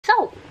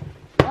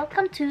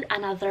welcome to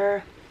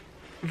another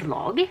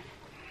vlog.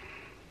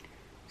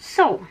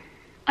 So,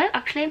 I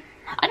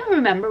don't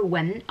remember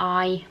when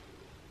I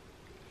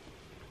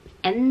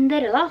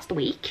ended last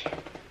week.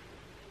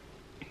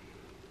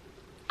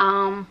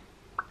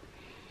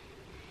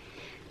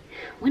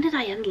 When did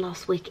I end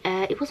last week?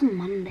 It was on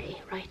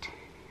Monday, right?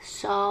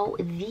 So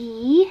let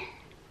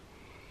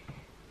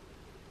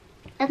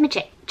me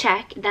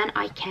check, then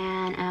I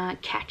can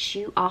catch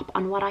you up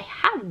on what I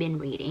have been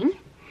reading.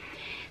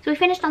 So we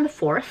finished on the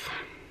 4th.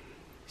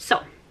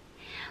 So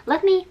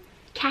let me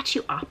catch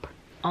you up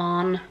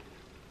on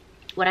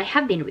what I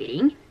have been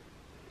reading.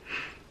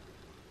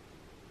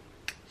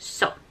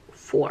 So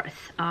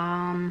 4th.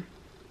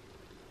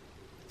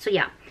 So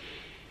yeah,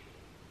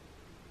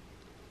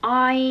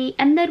 I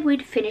ended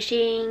with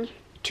finishing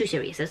 2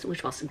 series,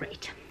 which was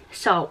great.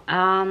 So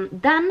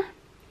then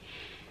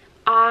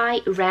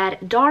I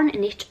read Darn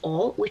It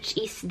All, which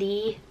is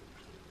the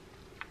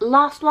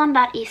last one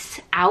that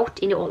is out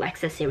in the All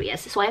Access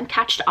series. So I am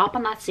catched up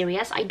on that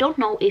series. I don't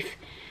know if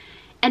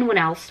anyone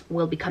else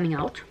will be coming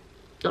out.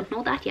 Don't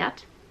know that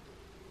yet.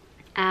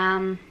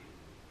 And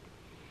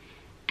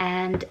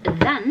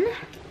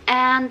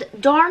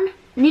Darn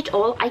It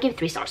All, I give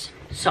 3 stars.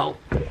 So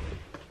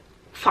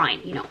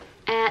fine, you know.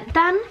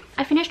 Then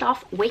I finished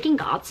off Waking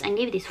Gods and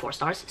gave this 4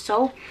 stars.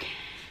 So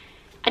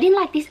I didn't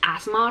like this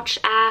as much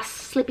as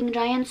Sleeping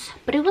Giants,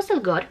 but it was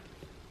still good.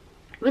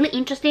 Really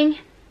interesting.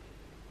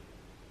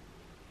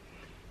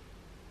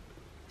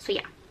 So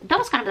yeah, that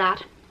was kind of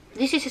that.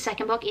 This is the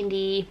second book in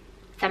the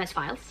Thames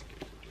Files.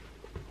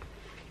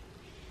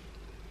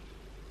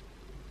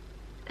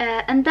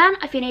 And then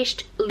I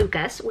finished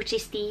Lucas, which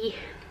is the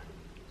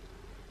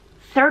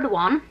 3rd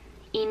one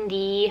in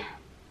the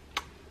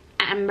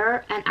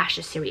Amber and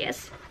Ashes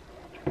series.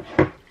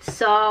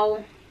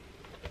 So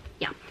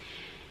yeah,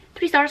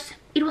 3 stars.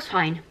 It was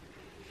fine.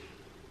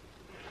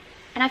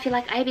 And I feel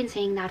like I've been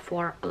saying that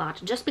for a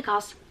lot, just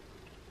because,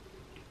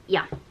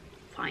 yeah,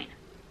 fine.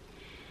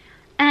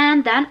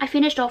 And then I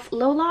finished off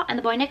Lola and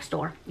the Boy Next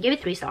Door. Gave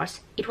it 3 stars.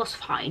 It was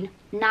fine.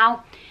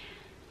 Now,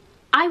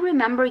 I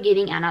remember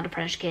giving Anna the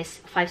French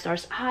Kiss 5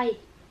 stars. I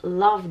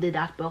loved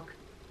that book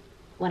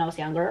when I was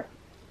younger.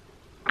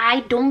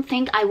 I don't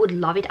think I would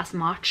love it as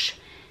much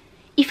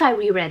if I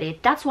reread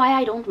it. That's why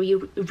I don't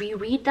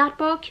reread that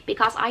book,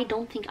 because I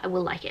don't think I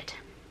will like it.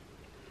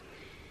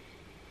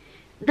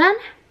 Then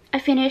I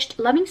finished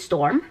Loving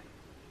Storm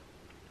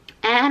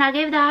and I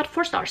gave that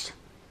 4 stars.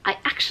 I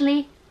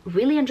actually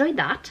really enjoyed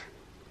that.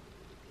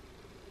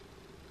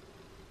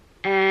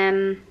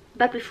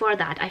 But before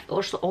that, I've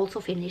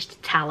also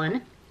finished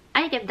Talon.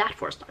 I gave that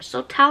 4 stars.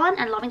 So Talon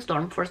and Loving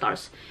Storm, 4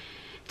 stars.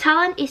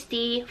 Talon is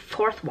the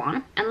 4th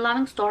one and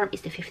Loving Storm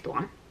is the 5th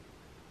one.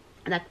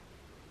 That,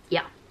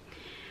 yeah.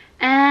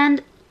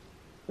 And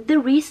the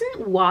reason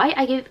why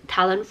I gave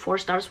Talon 4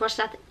 stars was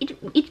that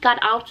it got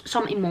out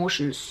some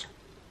emotions.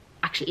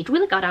 Actually, it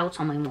really got out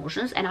some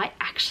emotions, and I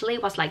actually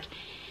was like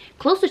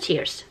close to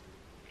tears.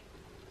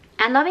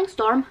 And Loving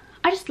Storm,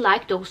 I just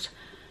like those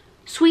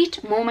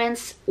sweet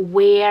moments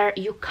where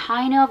you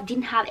kind of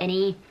didn't have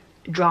any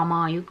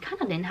drama, you kind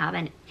of didn't have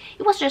any,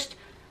 it was just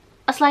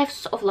a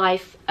slice of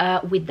life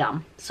with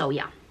them. So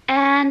yeah.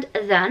 And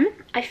then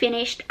I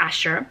finished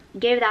Asher,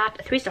 gave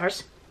that 3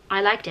 stars.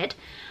 I liked it.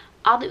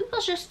 It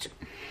was just,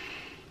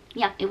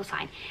 yeah, it was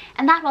fine.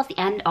 And that was the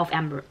end of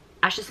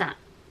Ashes and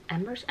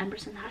Embers and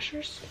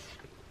Ashers?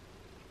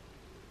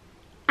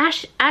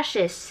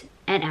 Ashes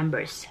and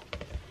Embers.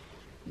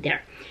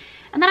 There.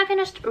 And then I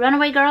finished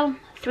Runaway Girl,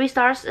 3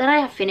 stars. Then I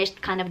have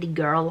finished kind of the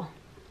girl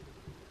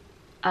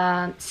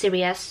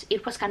series.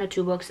 It was kind of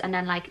 2 books and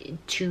then like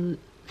 2,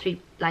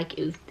 3, like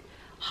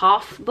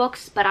half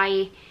books, but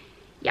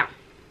yeah.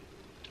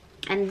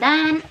 And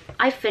then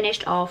I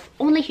finished off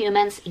Only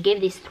Humans,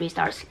 gave this 3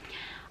 stars.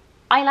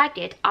 I liked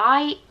it.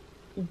 I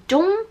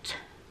didn't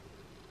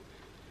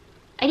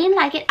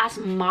like it as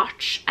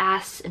much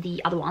as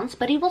the other ones,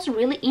 but it was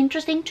really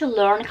interesting to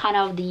learn kind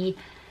of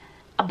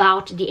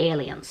about the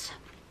aliens.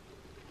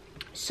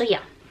 So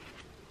yeah.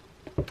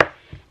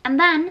 And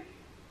then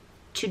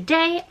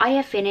today I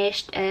have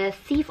finished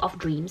Thief of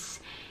Dreams.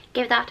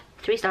 Gave that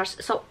 3 stars.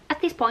 So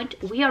at this point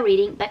we are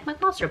reading Beck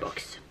McMaster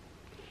books.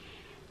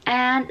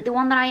 And the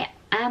one that I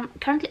am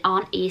currently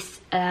on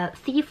is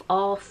Thief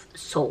of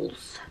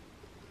Souls.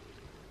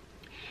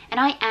 And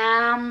I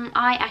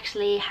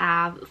actually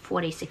have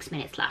 46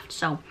 minutes left,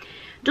 so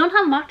don't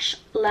have much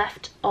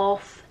left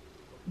of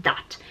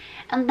that.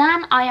 And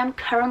then I am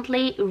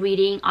currently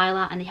reading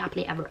Isla and the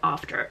Happily Ever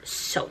After.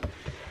 So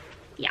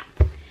yeah,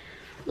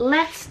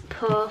 let's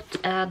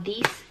put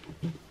these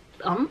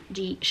on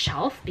the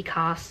shelf,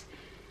 because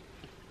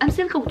I'm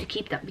still going to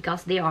keep them,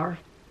 because they are,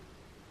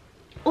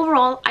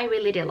 overall I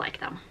really did like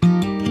them.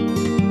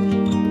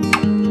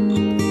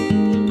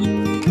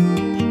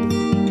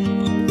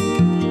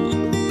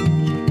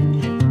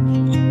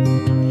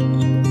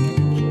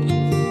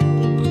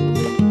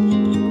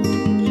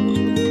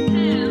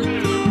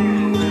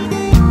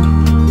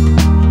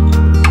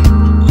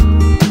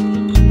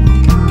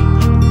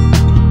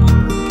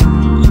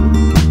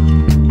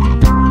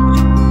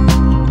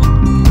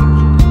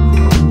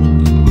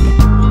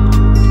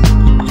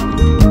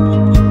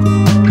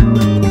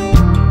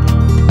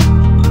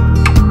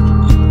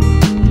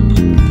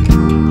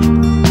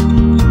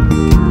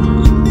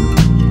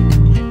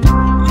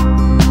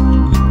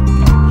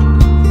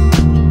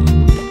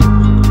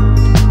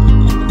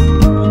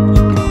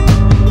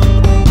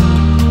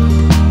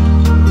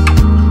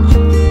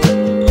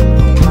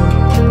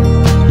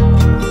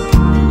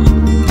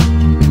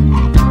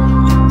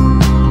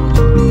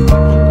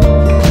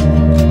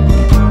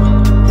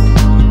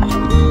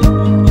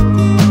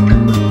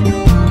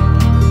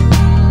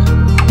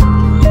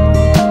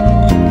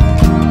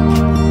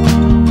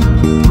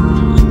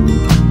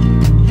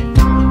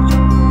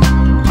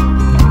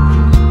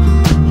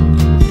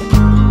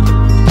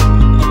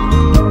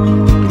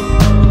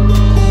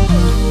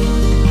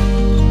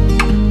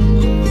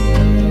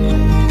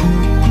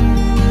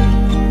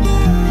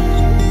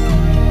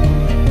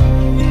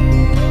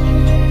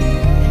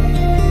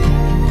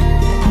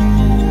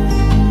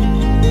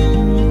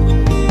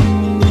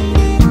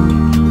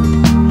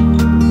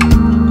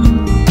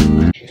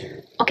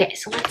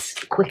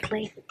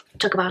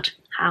 talk about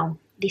how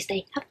this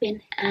day have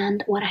been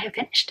and what I have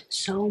finished.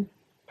 So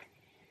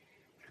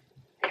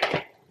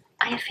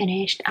I have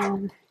finished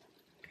the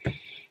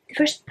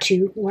first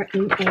two were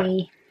in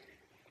a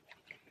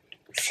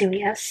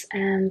series,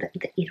 and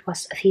it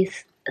was a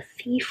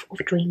Thief of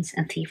Dreams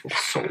and Thief of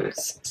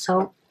Souls.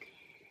 So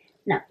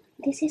now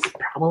this is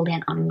probably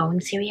an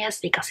ongoing series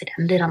because it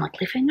ended on a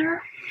cliffhanger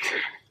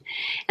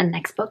and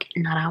next book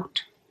not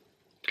out.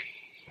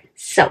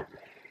 So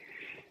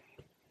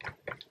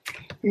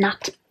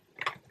not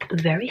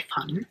very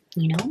fun,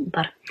 you know,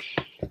 but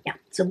yeah,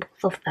 so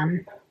both of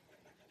them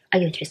I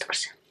give it 3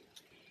 stars.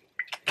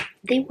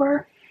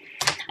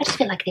 I just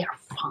feel like they are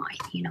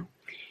fine, you know.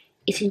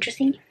 It's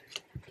interesting,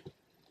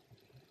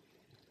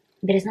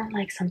 but it's not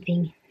like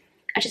something.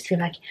 I just feel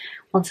like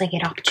once I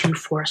get up to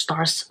 4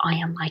 stars,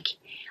 I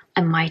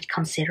might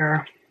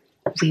consider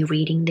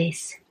rereading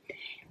this,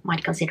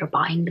 might consider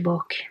buying the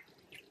book.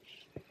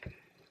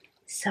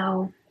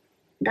 So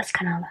that's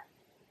kind of,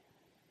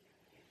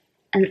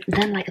 and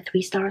then like a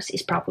 3 stars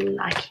is probably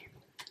like,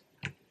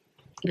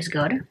 it was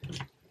good.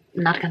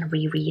 I'm not gonna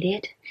reread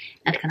it,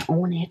 not gonna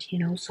own it, you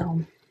know,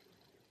 so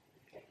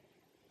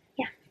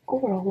yeah,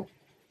 overall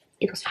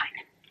it was fine.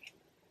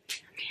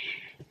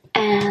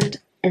 And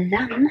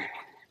then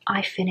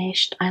I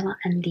finished Isla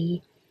and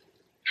the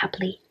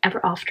Happily Ever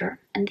After,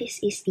 and this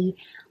is the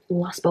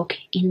last book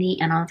in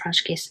the Anna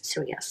French Kiss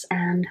series,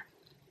 and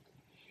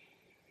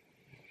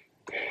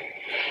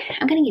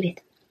I'm gonna give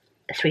it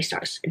 3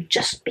 stars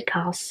just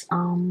because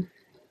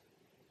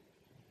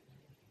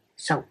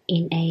so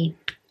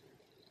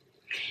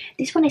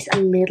this one is a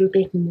little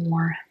bit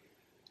more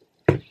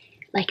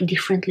like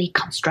differently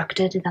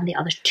constructed than the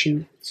other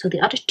two. So the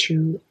other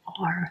two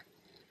are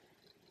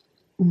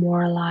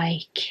more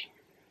like,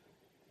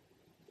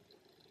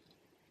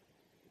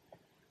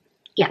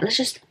 yeah, let's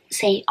just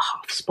say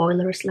half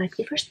spoilers. Like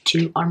the first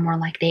two are more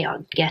like they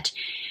get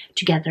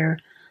together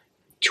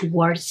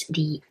towards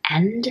the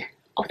end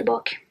of the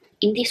book.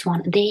 In this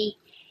one, they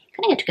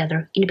kind of get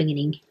together in the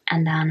beginning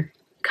and then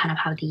kind of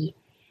have the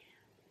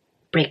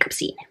breakup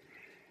scene.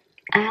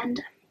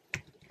 And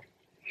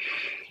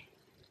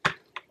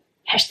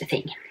here's the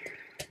thing.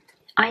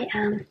 I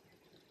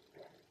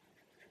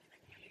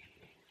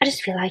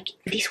just feel like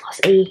this was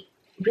a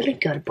really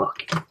good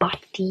book,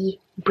 but the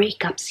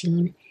breakup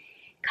scene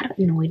kind of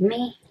annoyed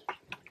me.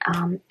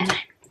 And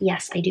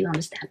yes, I do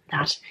understand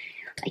that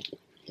like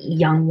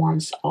young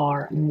ones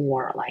are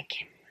more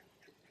like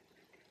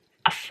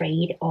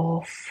afraid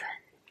of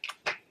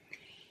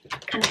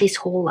kind of this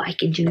whole like,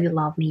 do you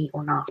love me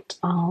or not?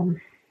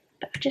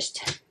 But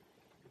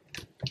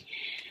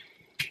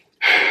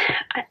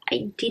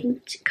I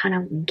didn't kind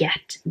of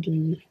get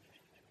the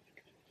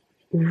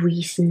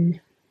reason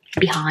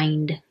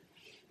behind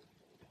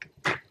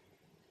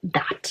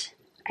that.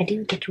 I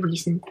didn't get the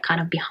reason kind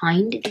of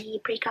behind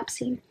the breakup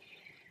scene.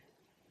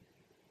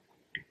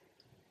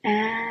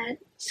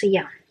 So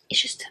yeah,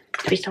 it's just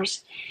 3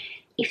 stars.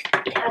 If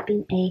it had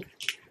been a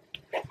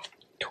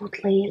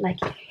totally like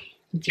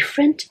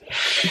different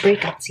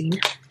breakup scene,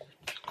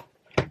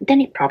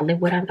 then it probably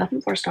would have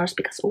gotten 4 stars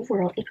because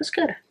overall it was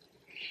good.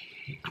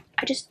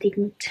 I just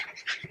didn't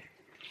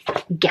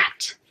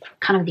get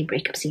kind of the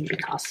breakup scene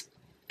because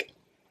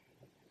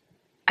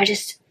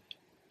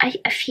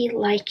I feel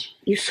like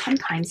you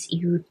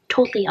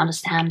totally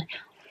understand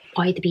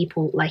why the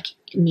people like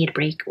need a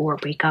break or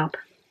break up,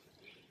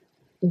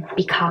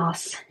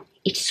 because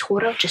it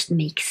sort of just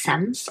makes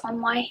sense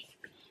on why.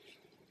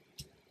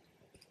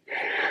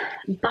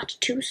 But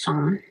to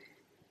some,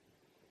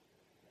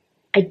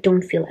 I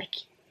don't feel like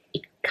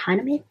it kind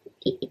of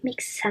it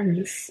makes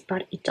sense,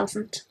 but it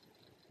doesn't.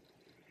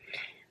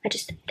 I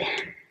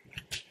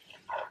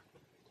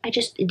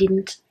just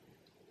didn't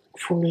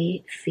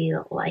fully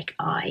feel like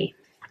I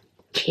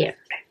cared.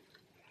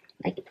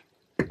 Like,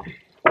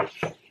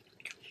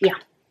 yeah.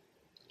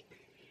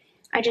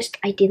 I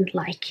didn't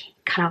like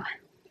kind of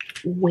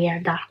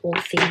where that whole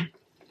thing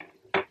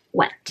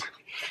went.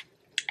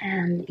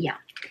 And yeah,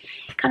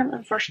 kind of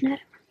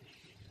unfortunate,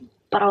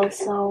 but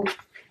also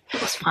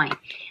it was fine.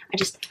 I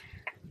just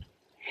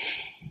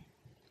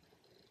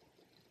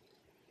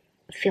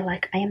feel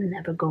like I am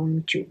never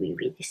going to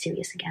reread this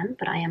series again,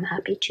 but I am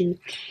happy to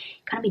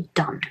kind of be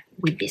done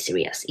with this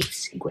series.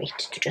 It's great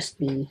to just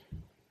be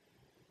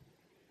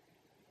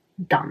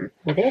done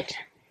with it.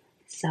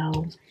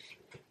 So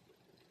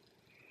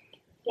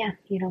yeah,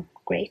 you know,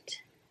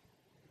 great.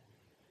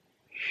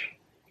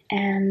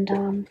 And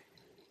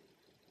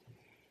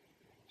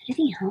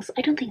anything else?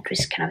 I don't think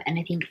there's kind of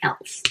anything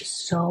else.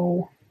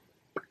 So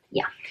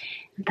yeah,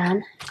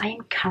 then I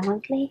am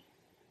currently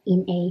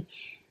in a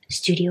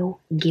Studio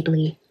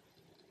Ghibli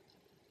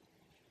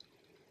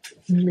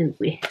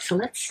mood. So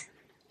let's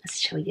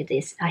show you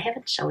this. I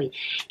haven't shown it.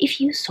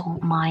 If you saw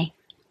my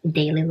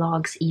daily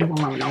vlogs, you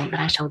will know that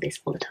I show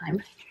this all the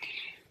time.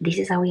 This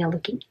is how we are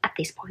looking at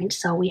this point.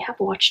 So we have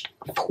watched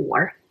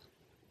 4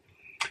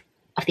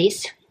 of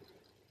these.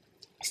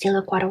 Still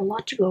have quite a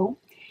lot to go,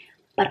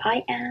 but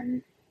I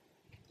am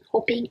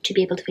hoping to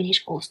be able to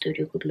finish all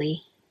Studio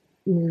Ghibli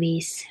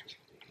movies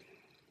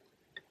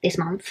this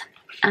month,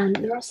 and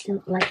there are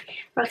still like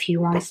a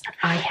few ones that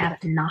I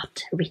have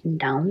not written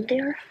down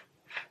there,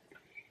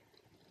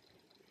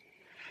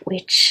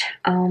 which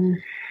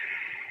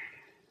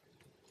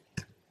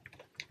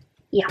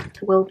yeah,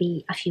 there will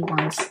be a few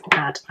ones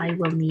that I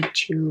will need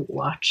to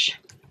watch,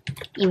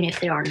 even if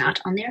they are not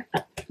on there,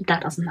 but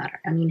that doesn't matter.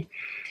 I mean,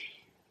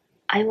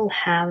 I will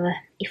have,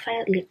 if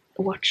I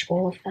watch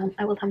all of them,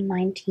 I will have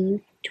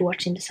 19 to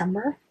watch in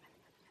December,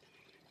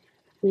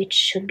 which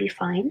should be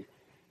fine.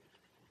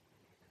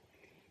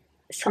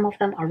 Some of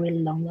them are really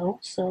long though,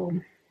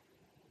 so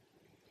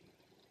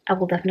I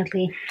will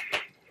definitely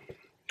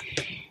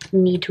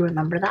need to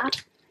remember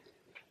that.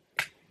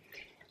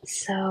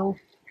 So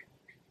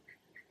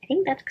I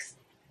think that's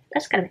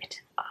kind of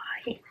it.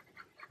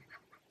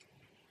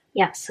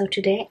 Yeah, so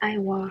today I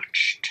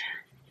watched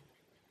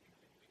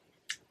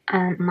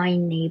My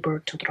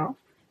Neighbor Totoro,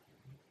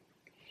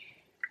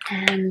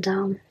 and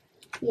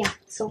yeah,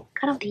 so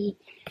kind of the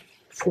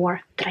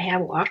 4 that I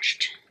have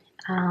watched.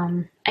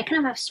 I kind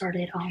of have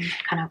started on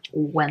kind of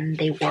when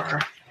they were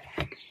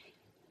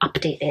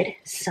updated.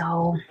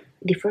 So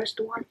the first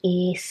one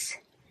is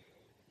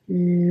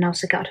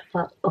Nausicaa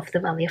of the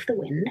Valley of the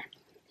Wind,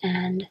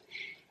 and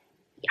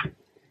yeah,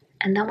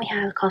 and then we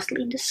have Castle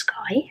in the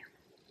Sky,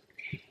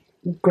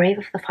 Grave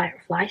of the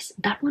Fireflies.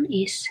 That one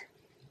is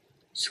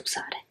so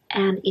sad,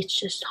 and it's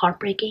just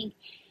heartbreaking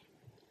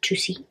to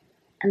see.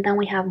 And then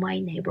we have My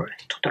Neighbor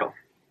Totoro,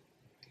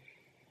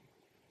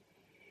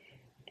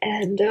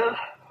 and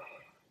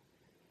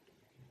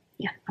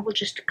yeah, I will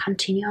just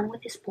continue on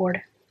with this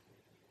board.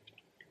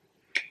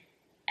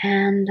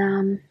 And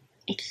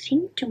I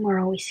think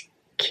tomorrow is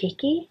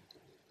Kiki.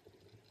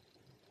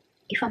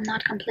 If I'm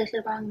not completely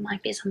wrong, it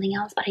might be something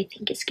else, but I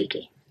think it's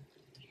Kiki.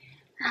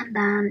 And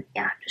then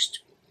yeah,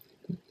 just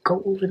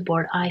go over the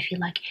board. I feel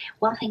like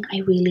one thing I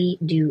really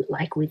do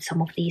like with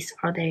some of these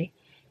are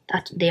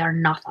that they are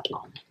not that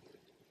long.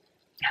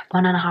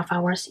 1.5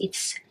 hours,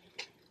 it's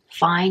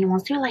fine.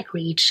 Once they like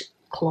reach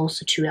close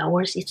to 2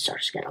 hours, it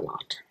starts to get a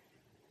lot.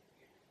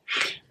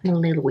 I'm a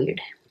little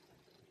weird,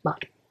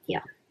 but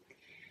yeah.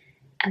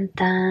 And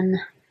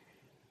then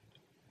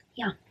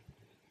yeah,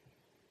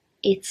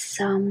 it's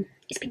been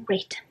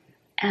great.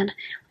 And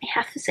I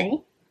have to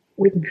say,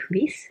 with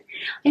movies,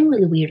 I'm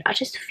really weird. I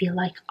just feel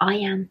like I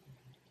am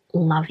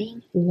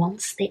loving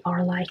once they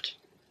are like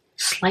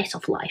slice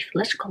of life.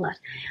 Let's call that.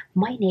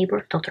 My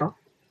Neighbor Totoro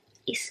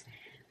is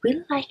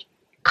really like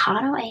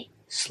kind of a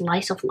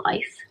slice of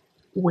life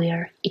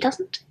where it's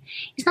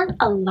not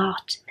a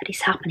lot that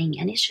is happening,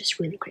 and it's just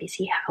really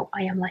crazy how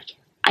I am like,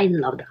 I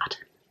love that.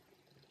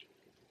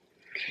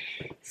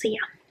 So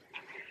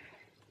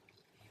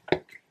yeah.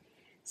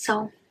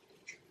 So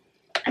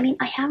I mean,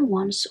 I have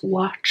once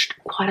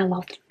watched quite a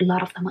lot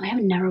of them. I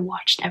have never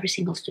watched every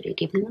single Studio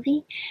Ghibli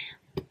movie,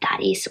 but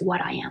that is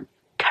what I am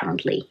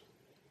currently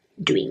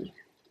doing.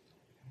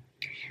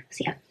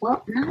 So yeah,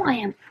 well, now I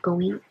am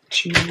going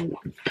to...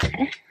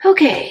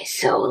 Okay,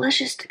 so let's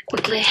just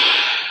quickly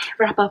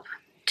wrap up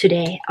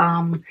today.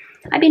 I've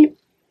been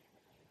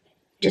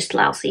just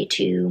lousy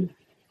to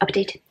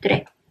update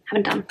today.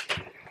 Haven't done.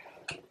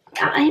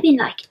 I've been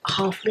like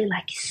halfly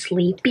like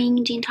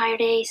sleeping the entire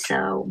day,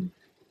 so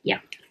yeah.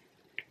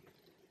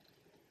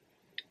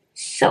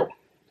 So,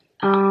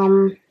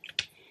 I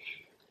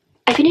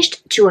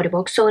finished 2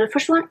 audiobooks. So the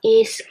first one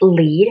is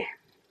Lead,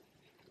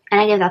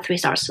 and I gave that 3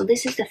 stars. So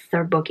this is the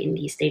 3rd book in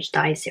the Stage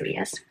Die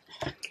series.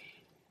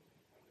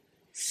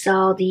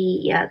 So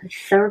the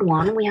 3rd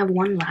one, we have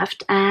 1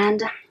 left,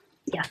 and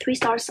yeah, 3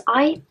 stars.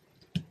 I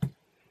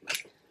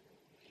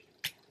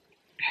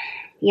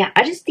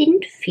just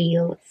didn't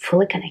feel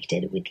fully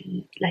connected with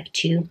the like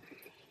 2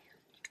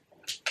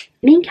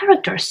 main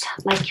characters.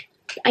 Like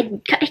I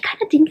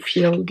kind of didn't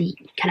feel the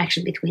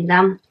connection between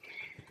them.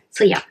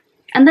 So yeah,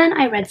 and then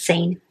I read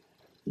Sane,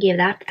 gave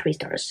that 3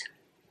 stars.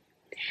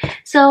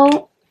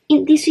 So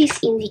this is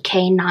in the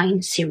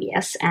K9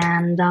 series,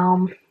 and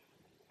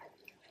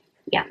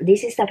yeah,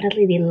 this is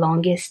definitely the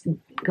longest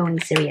going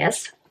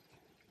series.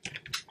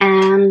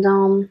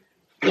 And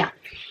yeah,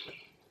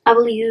 I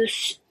will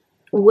use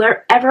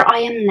wherever I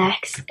am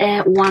next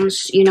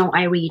once, you know,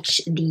 I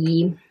reach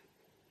the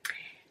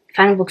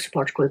final book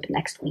support group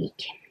next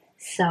week.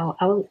 So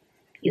I will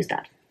use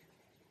that.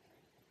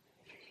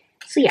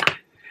 So yeah.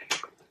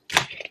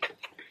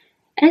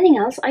 Anything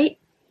else? I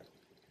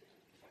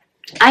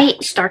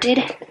started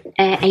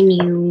a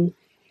new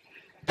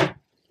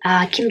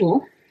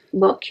Kindle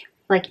book,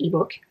 like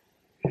ebook.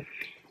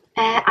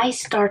 I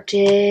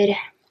started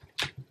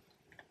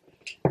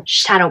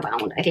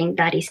Shadowbound. I think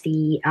that is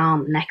the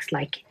next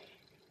like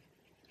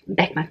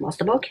Beck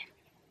McMaster book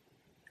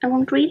I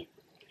want to read.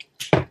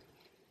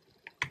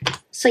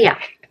 So yeah,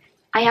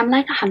 I am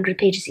like 100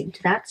 pages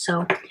into that,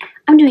 so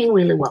I'm doing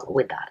really well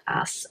with that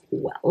as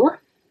well.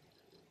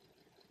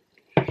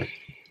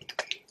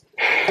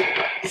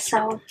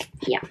 So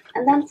yeah,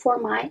 and then for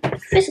my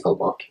physical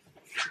book,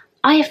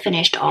 I have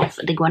finished off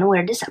The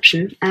Gwenware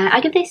Deception.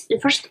 I give this the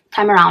first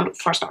time around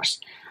 4 stars.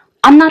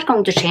 I'm not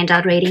going to change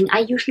that rating. I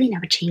usually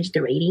never change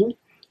the rating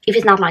if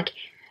it's not like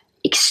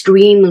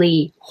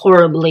extremely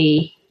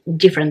horribly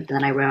different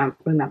than I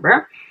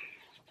remember.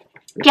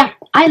 Yeah,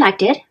 I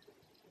liked it.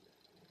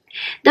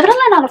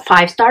 Definitely not a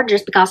 5-star,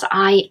 just because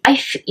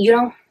you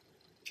know,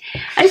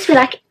 I just feel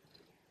like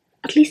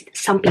at least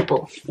some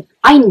people,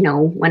 I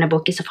know when a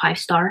book is a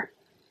 5-star,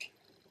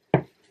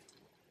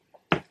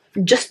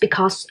 just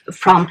because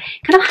from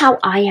kind of how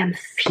I am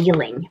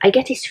feeling. I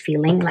get this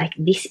feeling like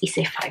this is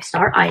a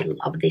 5-star. I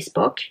love this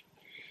book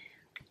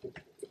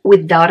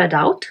without a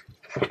doubt.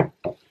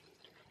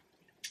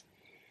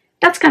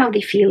 That's kind of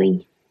the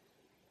feeling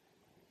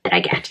that I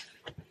get.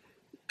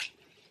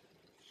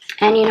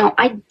 And you know,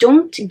 I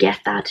don't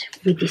get that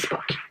with this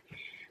book.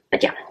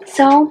 But yeah,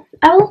 so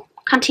I will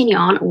continue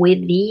on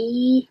with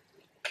the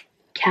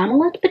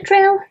Camelot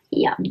Betrayal.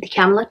 Yeah, the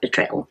Camelot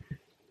Betrayal.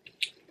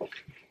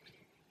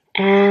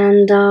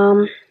 And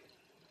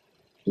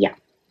yeah,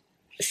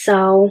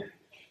 so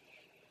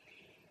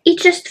it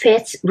just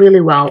fits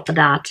really well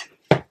that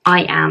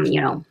I am,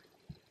 you know,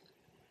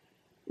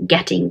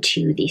 getting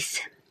to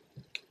this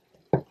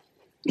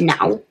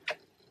now.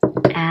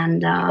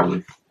 And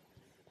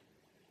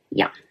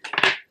yeah,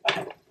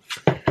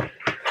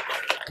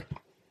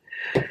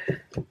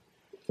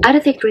 I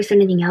don't think there is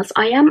anything else.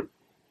 I am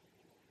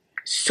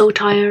so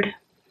tired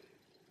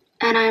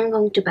and I am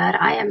going to bed.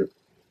 I am,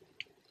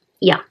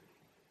 yeah,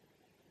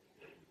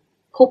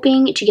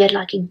 hoping to get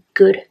like a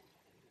good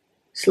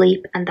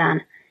sleep, and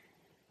then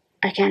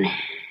I can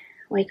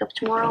wake up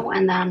tomorrow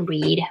and then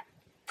read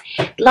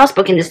the last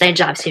book in the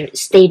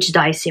Stage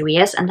Dive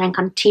series, and then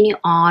continue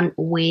on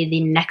with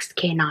the next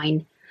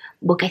K9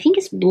 book. I think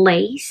it's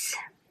Blaze,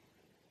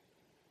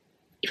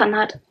 if I'm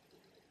not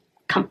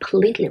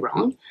completely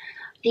wrong.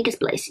 I think it's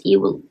Blaze. You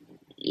will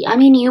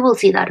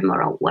see that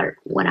tomorrow,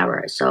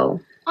 whenever.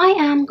 So I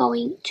am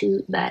going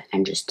to bed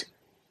and just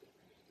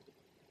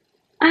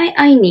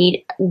I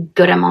need a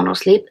good amount of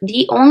sleep.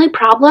 The only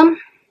problem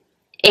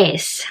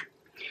is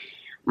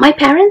my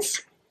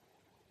parents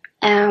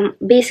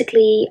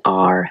basically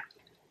are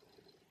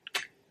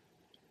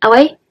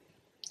away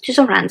to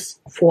some friends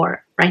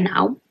for right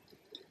now,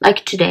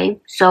 like today.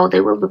 So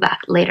they will be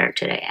back later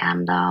today,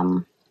 and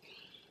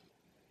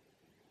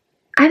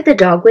I have the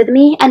dog with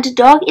me, and the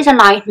dog is a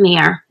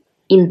nightmare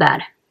in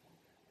bed.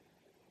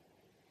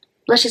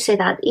 Let's just say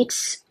that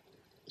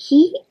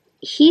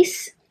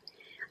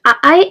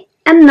I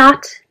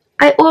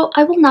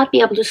will not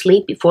be able to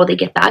sleep before they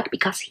get back,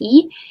 because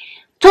he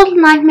total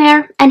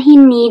nightmare, and he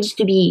needs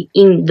to be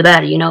in the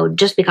bed, you know,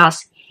 just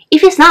because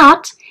if he's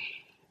not,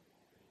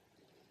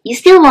 you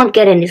still won't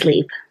get any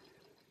sleep.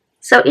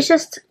 So it's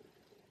just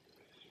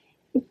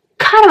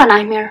kind of a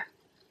nightmare.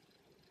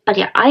 But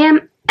yeah, I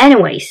am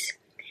anyways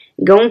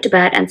going to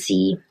bed and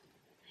see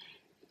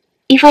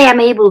if I am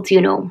able to,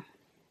 you know,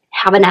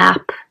 have a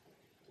nap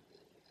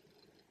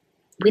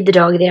with the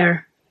dog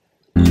there.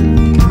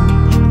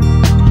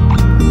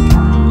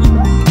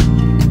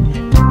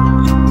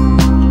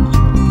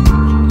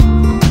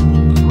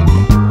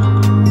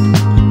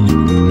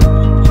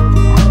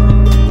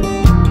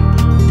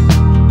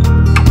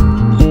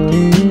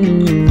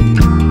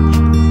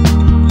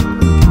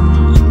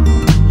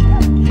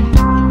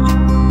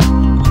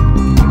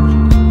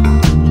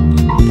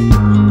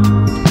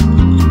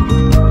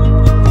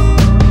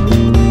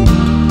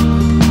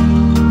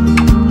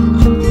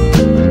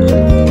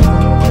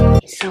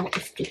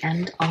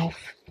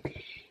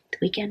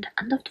 Weekend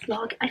end of the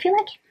vlog. I feel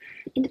like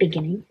in the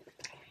beginning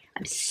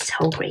I'm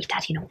so great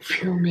at, you know,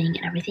 filming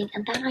and everything,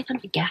 and then I kind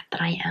of forget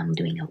that I am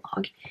doing a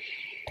vlog.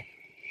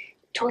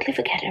 Totally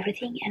forget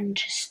everything and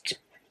just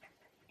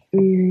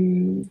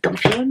don't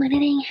film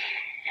anything,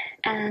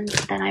 and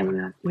then I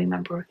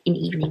remember in the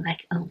evening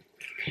like, oh,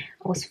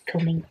 I was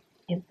filming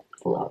a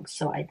vlog,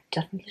 so I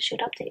definitely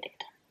should update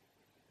it.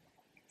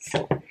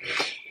 So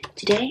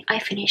today I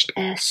finished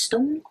a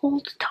Stone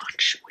Cold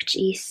Touch, which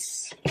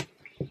is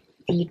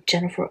the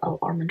Jennifer L.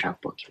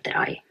 Armentrout book that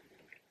I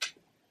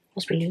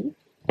was reading.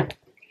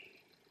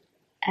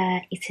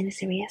 It's in a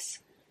series.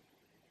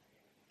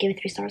 Give it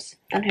 3 stars.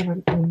 Don't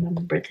ever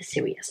remember the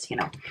series, you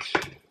know.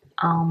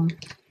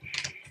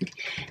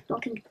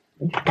 Don't think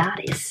that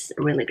is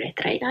really great.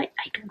 That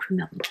I don't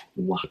remember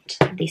what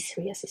this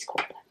series is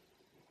called.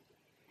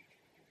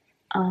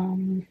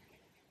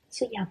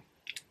 So yeah,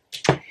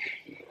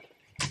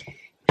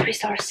 3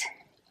 stars.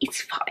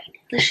 It's fine.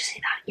 Let's just say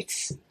that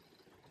it's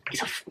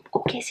a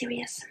okay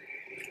series.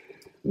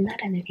 Not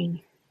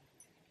anything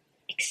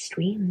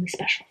extremely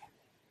special.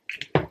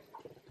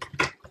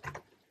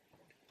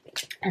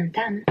 And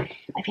then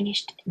I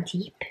finished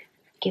Deep.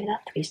 Give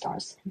that 3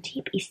 stars.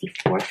 Deep is the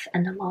 4th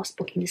and the last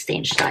book in the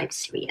Stage Dive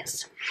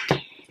series.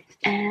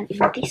 And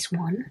in this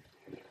one,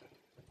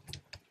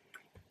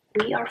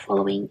 we are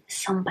following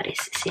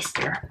somebody's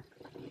sister.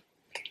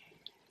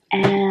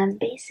 And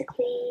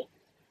basically,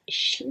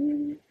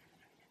 she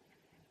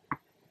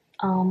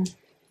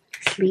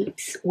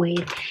sleeps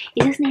with,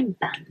 is his name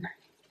Ben?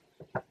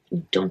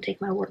 Don't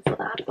take my word for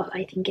that, but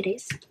I think it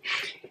is.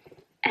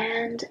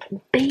 And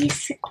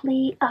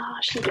basically,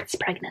 she gets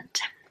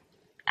pregnant.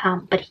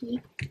 But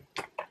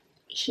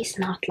he's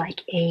not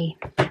like a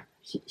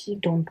he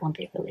don't want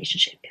a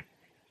relationship.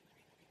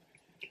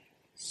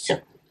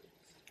 So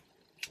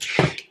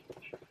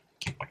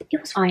it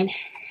was fine.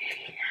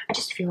 I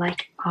just feel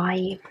like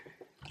I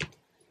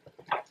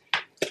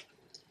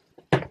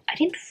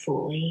didn't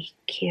fully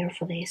care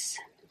for this.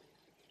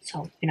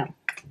 So, you know,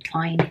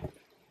 fine.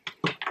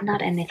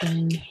 Not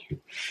anything.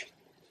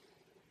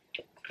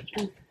 You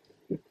know,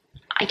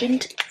 I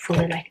didn't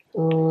fully like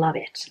love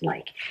it.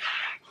 Like,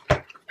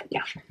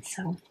 yeah.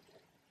 So,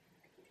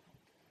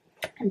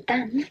 and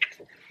then,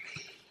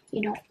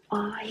 you know,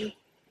 I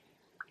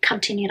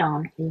continued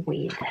on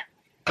with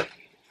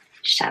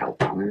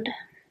Shadowbound,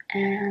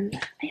 and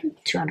I am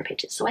 200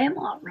 pages, so I am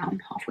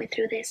around halfway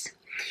through this.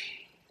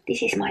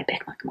 This is my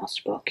Beckmark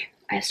master book.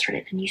 I have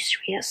started a new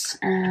series,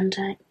 and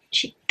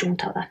she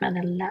don't have that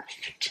many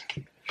left.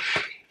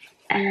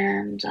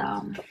 And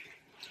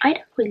I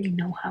don't really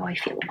know how I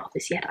feel about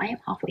this yet. I am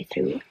halfway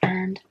through,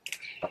 and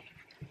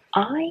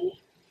I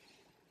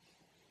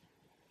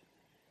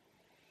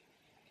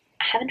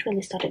haven't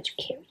really started to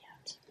care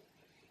yet.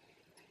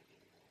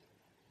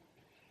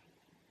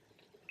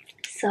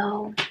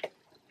 So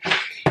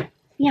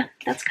yeah,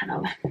 that's kind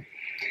of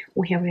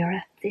where we are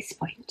at this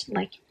point.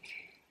 Like,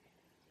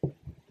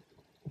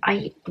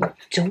 I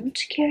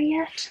don't care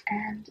yet,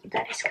 and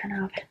that is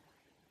kind of,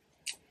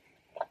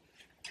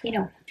 you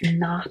know,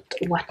 not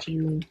what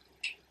you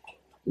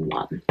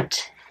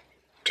want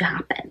to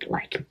happen.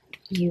 Like,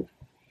 you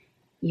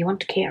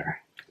want to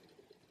care,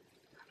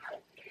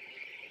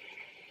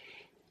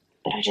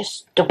 but I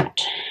just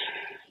don't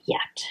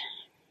yet.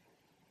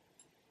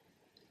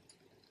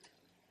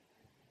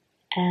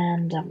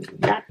 And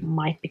that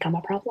might become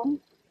a problem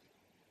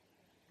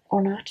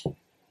or not.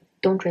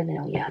 Don't really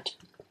know yet,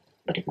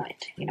 but it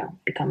might, you know,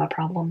 become a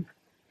problem.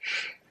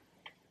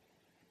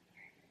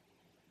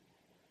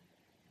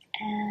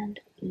 And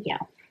yeah,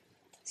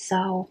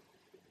 so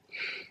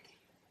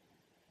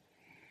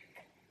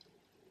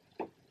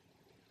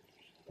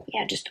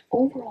yeah, just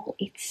overall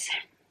it's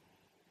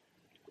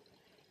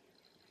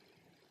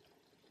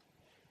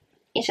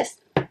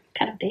just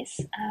kind of this.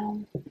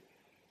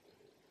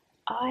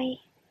 I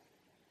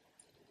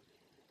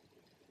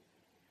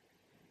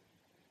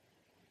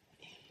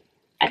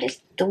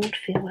just don't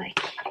feel like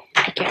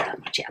I care that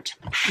much yet.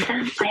 And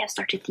then I have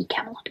started the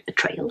Camelot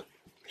Betrayal,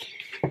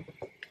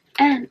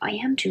 and I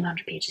am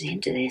 200 pages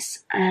into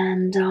this,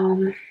 and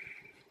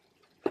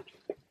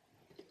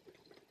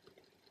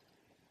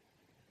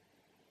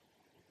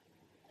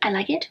I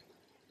like it.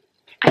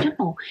 I don't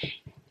know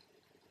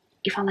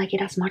if I like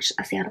it as much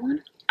as the other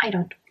one. I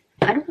don't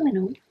really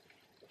know.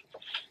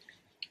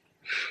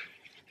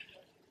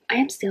 I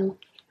am still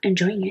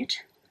enjoying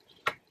it.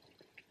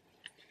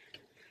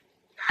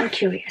 I'm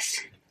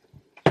curious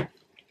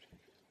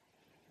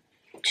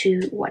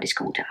to what is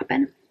going to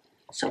happen.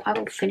 So I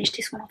will finish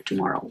this one off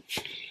tomorrow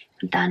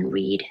and then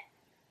read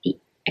the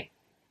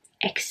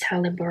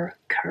Excalibur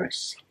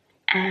Curse.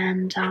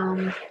 And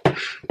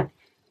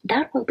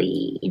that will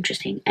be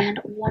interesting. And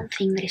one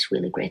thing that is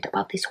really great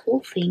about this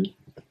whole thing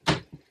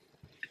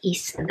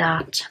is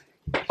that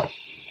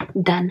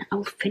then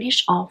I'll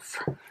finish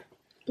off,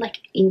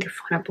 like in the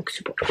final book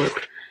support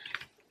group,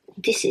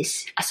 this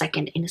is a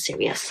second in a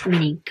series,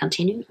 meaning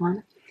continuing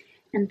on,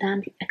 and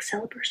then the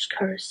Excalibur's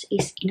Curse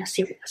is in a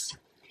series.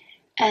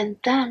 And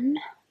then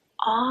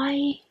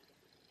I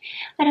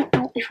don't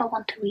know if I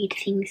want to read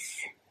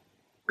things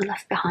we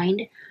left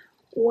behind,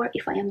 or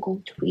if I am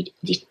going to read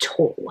the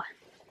Toll.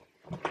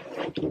 I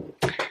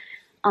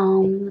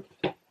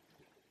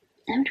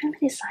haven't really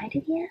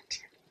decided yet.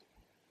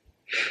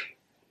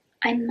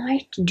 I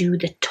might do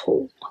the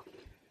Toll,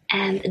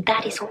 and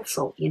that is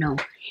also, you know,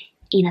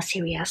 in a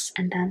series.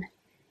 And then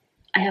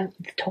I have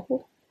the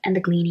Toll and the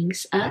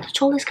Gleanings. The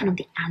Toll is kind of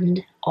the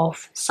end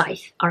of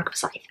Scythe, Arc of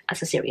Scythe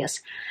as a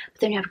series,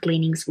 but then you have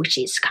Gleanings, which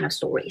is kind of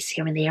stories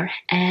here and there,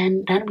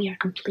 and then we are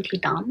completely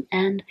done,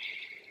 and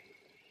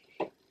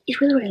it's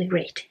really, really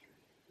great.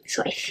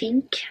 So I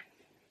think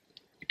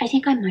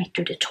I might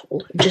do the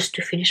Toll just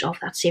to finish off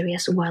that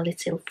series while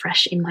it's still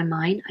fresh in my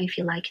mind. I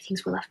feel like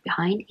Things We Left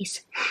Behind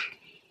is,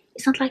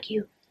 it's not like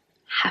you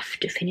have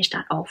to finish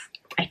that off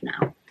right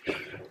now,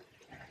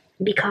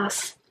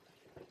 because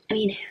I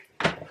mean,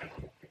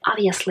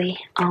 obviously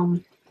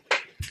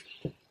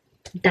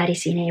that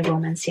is in a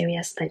romance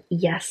series that,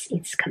 yes,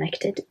 it's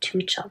connected to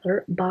each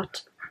other,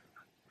 but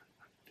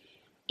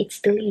it's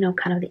still, you know,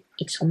 kind of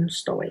its own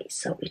story,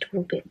 so it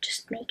will be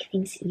just make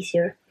things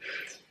easier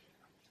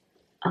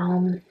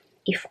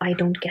if I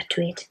don't get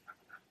to it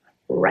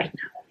right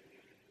now.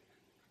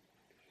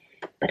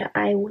 But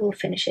I will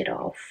finish it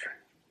off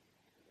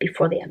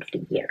before the end of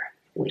the year,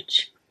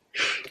 which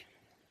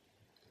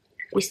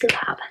we still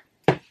have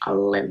a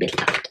little bit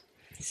left.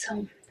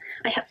 So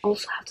I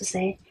also have to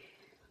say,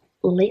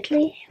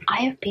 lately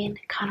I have been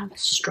kind of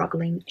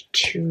struggling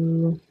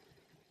to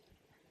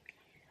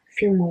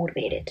feel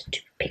motivated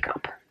to pick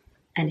up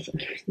anything,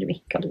 to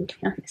be completely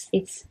honest.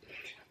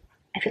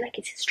 I feel like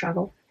it's a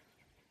struggle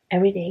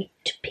every day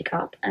to pick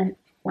up, and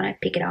when I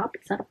pick it up,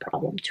 it's not a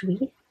problem to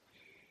read.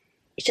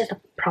 It's just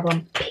a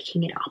problem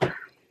picking it up.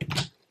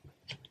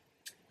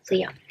 So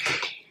yeah,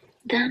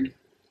 then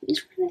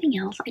is there anything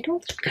else? I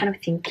don't kind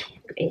of think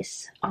there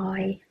is.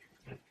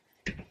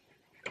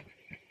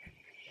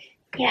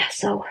 Yeah,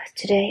 so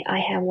today I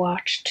have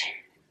watched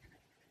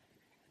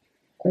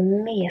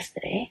only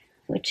yesterday,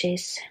 which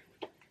is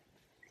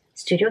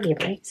Studio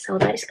Ghibli. So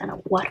that is kind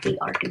of what we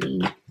are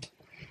doing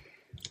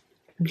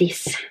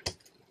this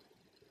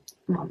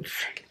month.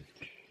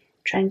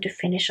 Trying to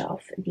finish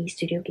off the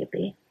Studio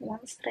Ghibli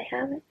ones that I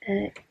have.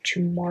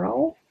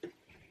 Tomorrow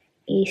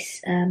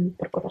is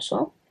Porco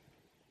Rosso.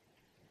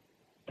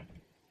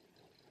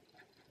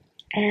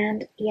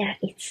 And yeah,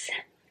 I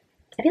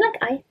feel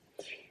like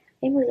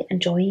I'm really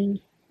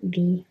enjoying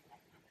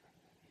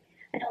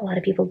I know a lot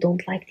of people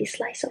don't like the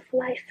slice of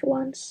life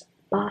ones,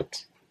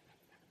 but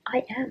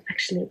I am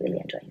actually really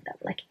enjoying them.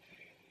 Like,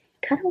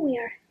 kind of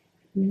where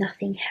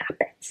nothing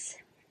happens.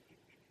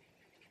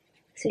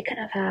 So you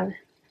kind of have,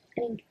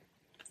 I mean,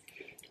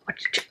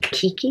 watched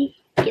Kiki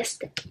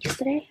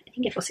yesterday? I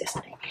think it was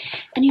yesterday.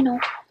 And you know,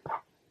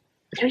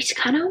 there is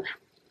kind of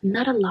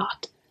not a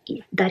lot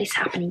that is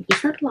happening.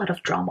 It's not a lot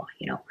of drama,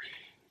 you know.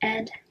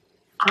 And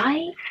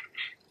I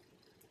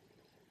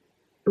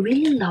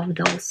really love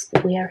those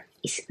where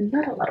it's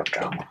not a lot of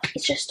drama.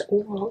 It's just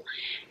overall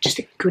just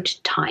a good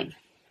time.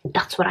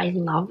 That's what I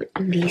love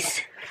in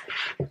these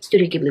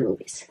Studio Ghibli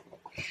movies.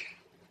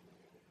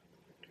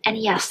 And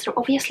yes, there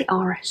obviously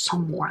are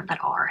some more that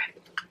are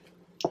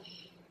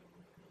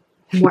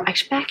more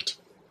action-packed.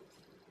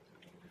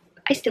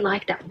 I still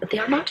like them, but they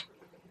are not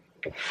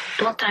the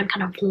one that I'm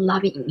kind of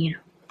loving, you know.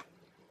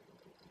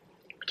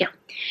 But yeah,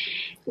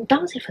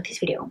 that was it for this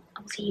video.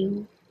 I will see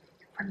you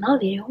for another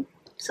video.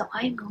 So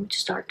I am going to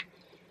start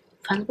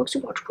Final Books to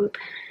Watch group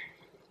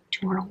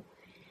tomorrow,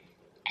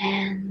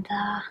 and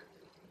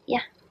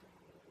yeah,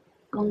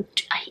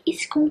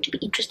 it's going to be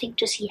interesting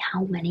to see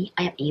how many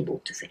I am able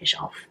to finish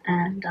off.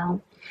 And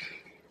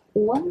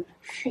one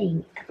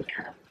thing that we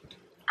kind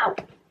of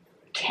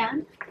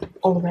can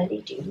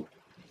already do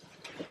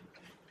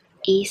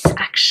is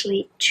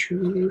actually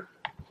to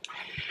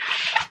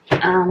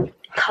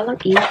color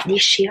in the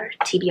share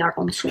TBR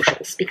on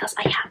socials, because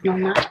I have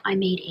done that. I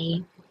made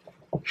a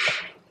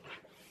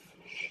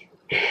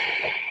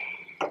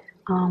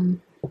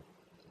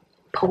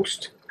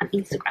post on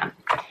Instagram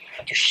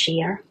to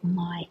share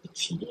my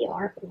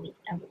TBR with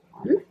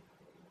everyone.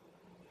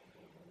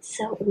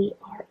 So we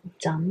are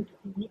done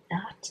with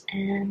that,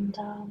 and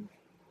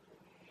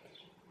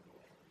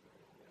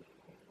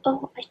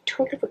oh, I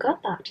totally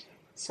forgot that.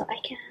 So I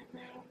can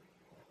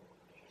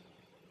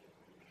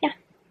yeah,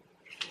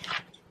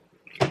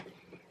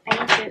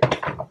 I need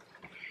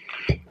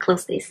to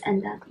close this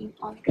and then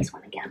on this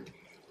one again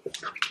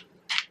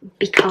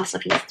because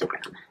of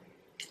Instagram.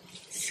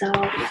 So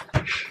yeah,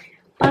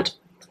 but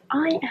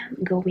I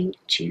am going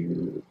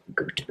to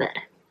go to bed,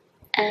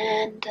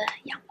 and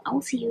yeah, I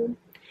will see you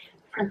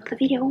for another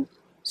video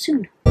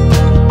soon.